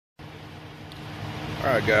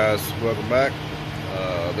Alright guys, welcome back.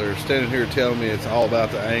 They're standing here telling me it's all about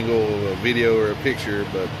the angle of a video or a picture,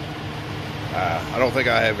 but I don't think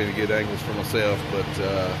I have any good angles for myself, but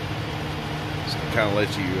just kind of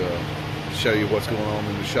let you show you what's going on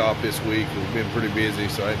in the shop this week. We've been pretty busy,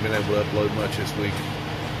 so I ain't been able to upload much this week,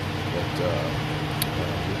 but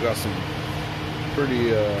we've got some pretty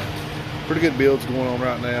good builds going on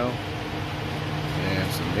right now,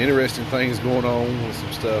 and some interesting things going on with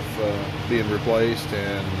some stuff being replaced,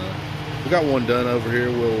 and we got one done over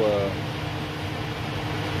here. We'll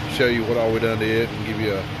show you what all we done to it and give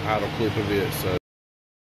you an idle clip of it. So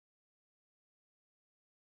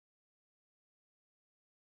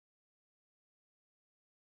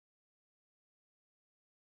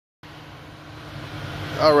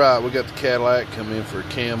all right, we got the Cadillac come in for a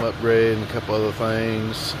cam upgrade and a couple other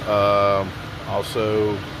things.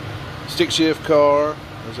 Also stick shift car,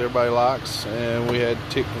 as everybody likes, and we had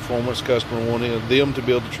Tick Performance. Customer wanted them to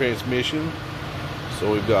build the transmission,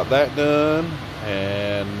 so we've got that done.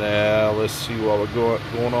 And now let's see what we're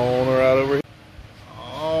going on right over here.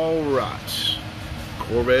 All right,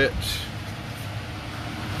 Corvette,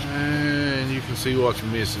 and you can see what's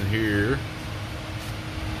missing here.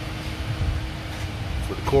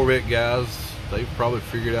 For the Corvette guys, they've probably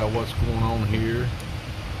figured out what's going on here,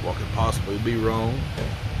 what could possibly be wrong.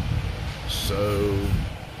 So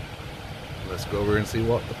let's go over and see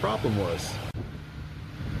what the problem was.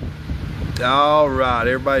 All right,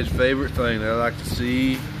 everybody's favorite thing that I like to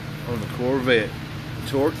see on the Corvette, the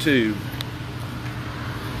torque tube.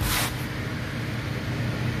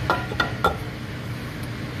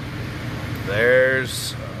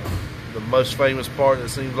 There's the most famous part that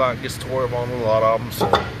seems like gets tore up on a lot of them.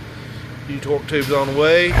 So new torque tubes on the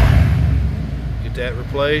way. Get that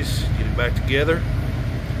replaced, get it back together.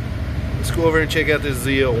 Let's go over and check out this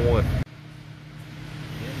ZL1.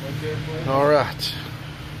 All right,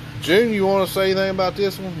 June, you want to say anything about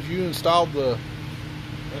this one? You installed the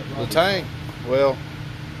tank. Well,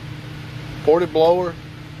 ported blower,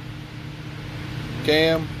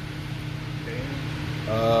 cam,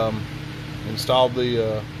 installed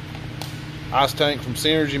the ice tank from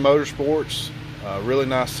Synergy Motorsports. Really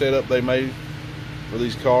nice setup they made for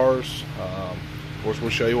these cars. Of course,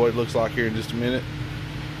 we'll show you what it looks like here in just a minute.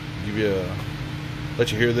 Give you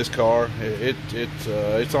let you hear this car.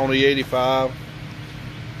 It's on E85.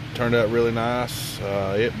 Turned out really nice.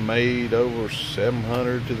 It made over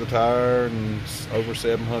 700 to the tire and over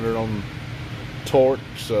 700 on torque.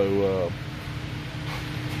 So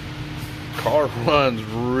car runs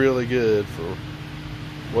really good for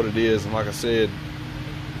what it is. And like I said,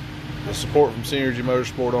 the support from Synergy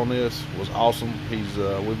Motorsport on this was awesome.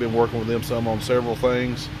 We've been working with them some on several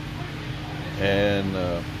things,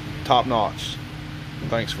 and top notch.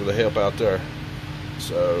 Thanks for the help out there.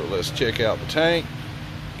 So let's check out the tank,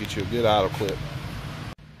 get you a good idle clip.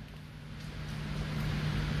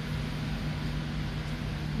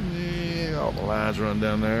 Yeah, all the lines run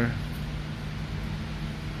down there.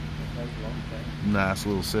 Nice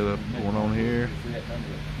little setup going on here.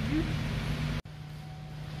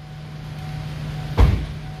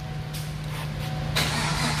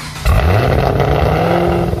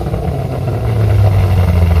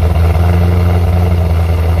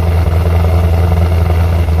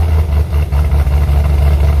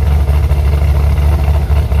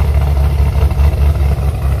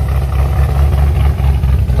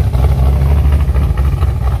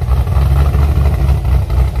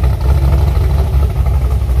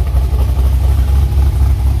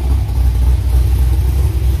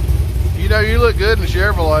 You look good in the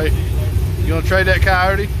Chevrolet. You gonna trade that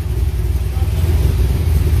Coyote?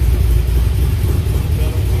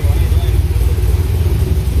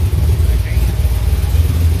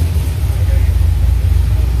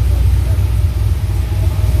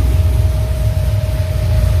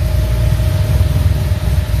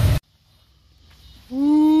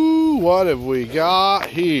 Ooh, what have we got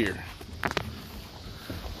here?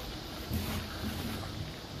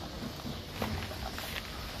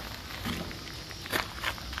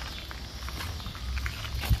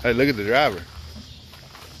 Hey, look at the driver.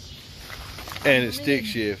 And it's stick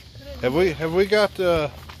shift. Have we got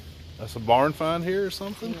that's a barn find here or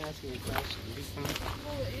something? Yeah,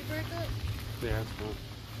 that's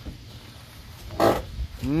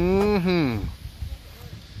Mm-hmm.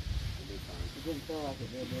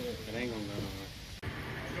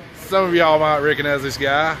 Some of y'all might recognize this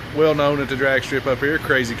guy, well known at the drag strip up here,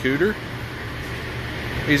 Crazy Cooter.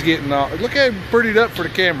 He's getting look how prettied up for the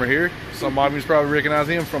camera here. Some of you probably recognize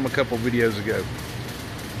him from a couple videos ago.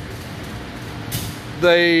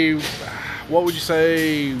 They, what would you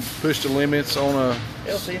say, pushed the limits on a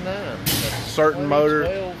LC9. certain motor.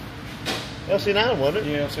 12. LC9, wasn't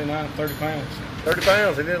it? Yeah, LC9, 30 pounds. 30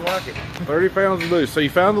 pounds. He didn't like it. 30 pounds of loose. So you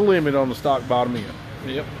found the limit on the stock bottom end.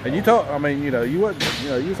 Yep. And you talk, I mean, you wasn't,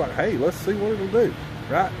 you was like, hey, let's see what it'll do.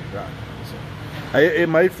 Right. So, hey, it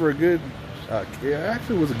made for a good, it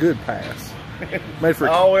actually was a good pass. Made for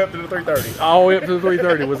all the way up to the 330. all the way up to the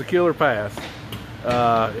 330 was a killer pass.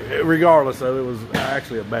 Regardless, though, it was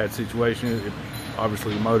actually a bad situation.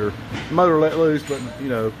 Obviously, the motor let loose, but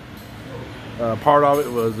part of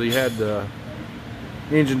it was he had the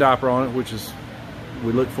engine diaper on it, which is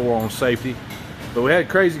we look for on safety. But we had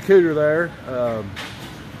Crazy Cooter there.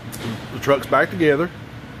 The truck's back together.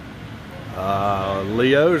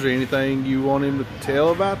 Leo, is there anything you want him to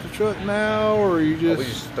tell about the truck now, or are you just... We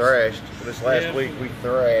just thrashed. This last week, we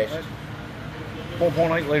thrashed.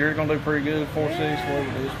 4.8 liter, gonna do pretty good. 4.6,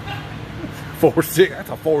 whatever it is. 4.6, that's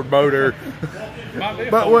a Ford motor.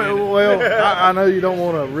 But well, I know you don't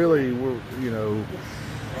want to really,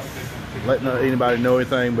 let anybody know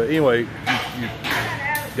anything. But anyway, you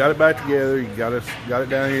got it back together. You got it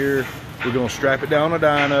down here. We're gonna strap it down a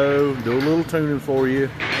dyno, do a little tuning for you.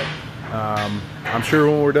 I'm sure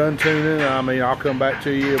when we're done tuning, I'll come back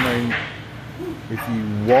to you. If you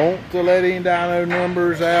want to let any dyno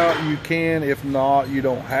numbers out, you can. If not, you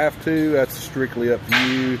don't have to. That's strictly up to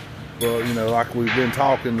you. But, like we've been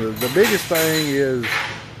talking, the biggest thing is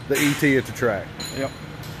the ET at the track. Yep.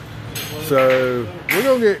 So, we're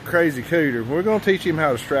going to get Crazy Cooter. We're going to teach him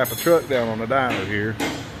how to strap a truck down on the dyno here.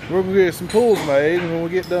 We're going to get some pulls made, and when we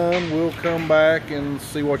get done, we'll come back and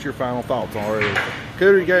see what your final thoughts are.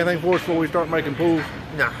 Cooter, you got anything for us before we start making pulls?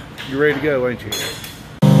 Nah. You're ready to go, ain't you?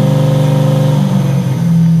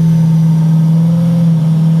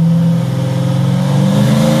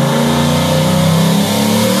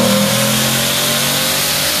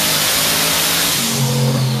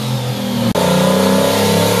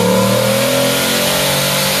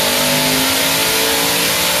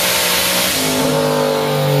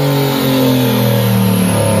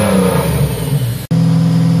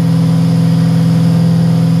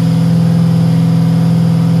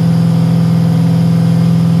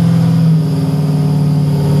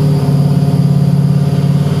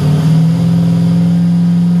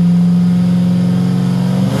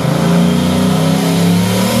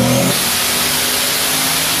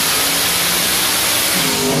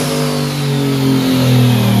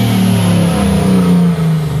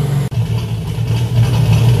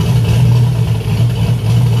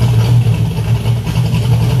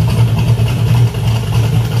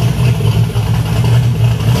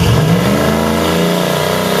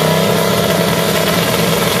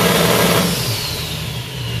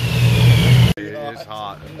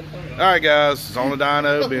 Alright guys, it's on the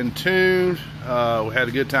dyno, been tuned. We had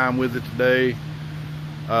a good time with it today.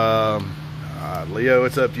 Leo,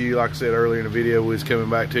 it's up to you. Like I said earlier in the video, we was coming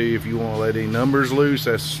back to you. If you want to let any numbers loose,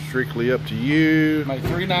 that's strictly up to you. Make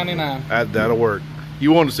 $399. That'll work.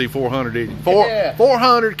 You wanted to see 400, didn't you?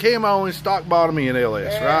 400 camo in stock bottom in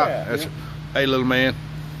LS, right? That's Hey little man.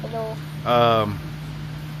 Hello.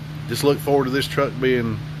 Just look forward to this truck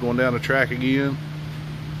going down the track again.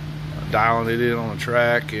 Dialing it in on the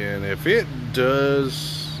track, and if it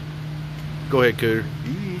does, go ahead, Cooter.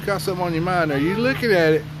 You got something on your mind there. You looking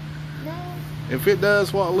at it. No. If it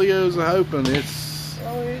does what Leo's hoping,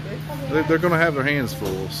 they're gonna have their hands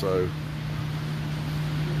full. So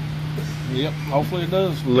yep, hopefully it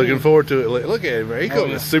does. Looking forward to it. Look at him, man. He got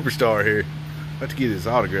a superstar here. About to get his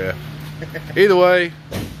autograph. Either way,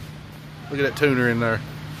 look at that tuner in there.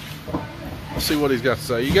 Let's see what he's got to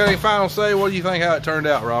say. You got any final say? What do you think how it turned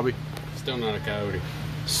out, Robbie? Still not a Coyote.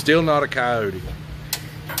 Still not a Coyote.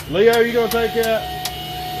 Leo, you gonna take that?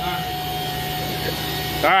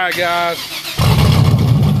 All right, guys.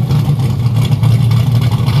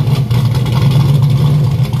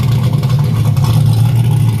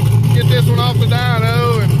 Get this one off the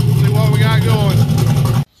dyno and see what we got going.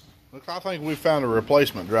 Look, I think we found a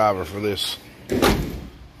replacement driver for this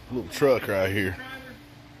little truck right here.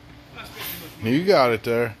 You got it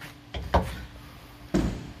there.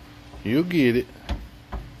 You'll get it.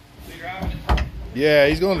 Yeah,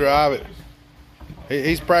 he's gonna drive it.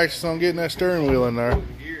 He's practicing on getting that steering wheel in there.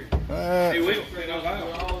 There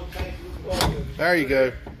you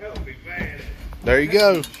go. There you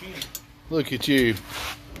go. Look at you.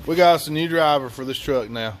 We got us a new driver for this truck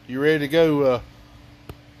now. You ready to go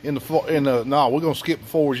no, we're gonna skip the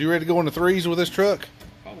fours. You ready to go in the threes with this truck?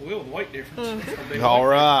 Oh, we'll weight difference. All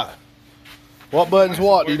right. What button's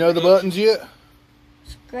what? Do you know the buttons yet?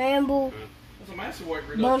 Scramble. That's a massive weight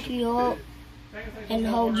reduction. Monkey hop. and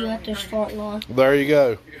hold you at this front line. There you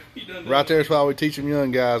go. Right there's why we teach them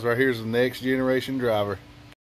young guys. Right here's the next generation driver.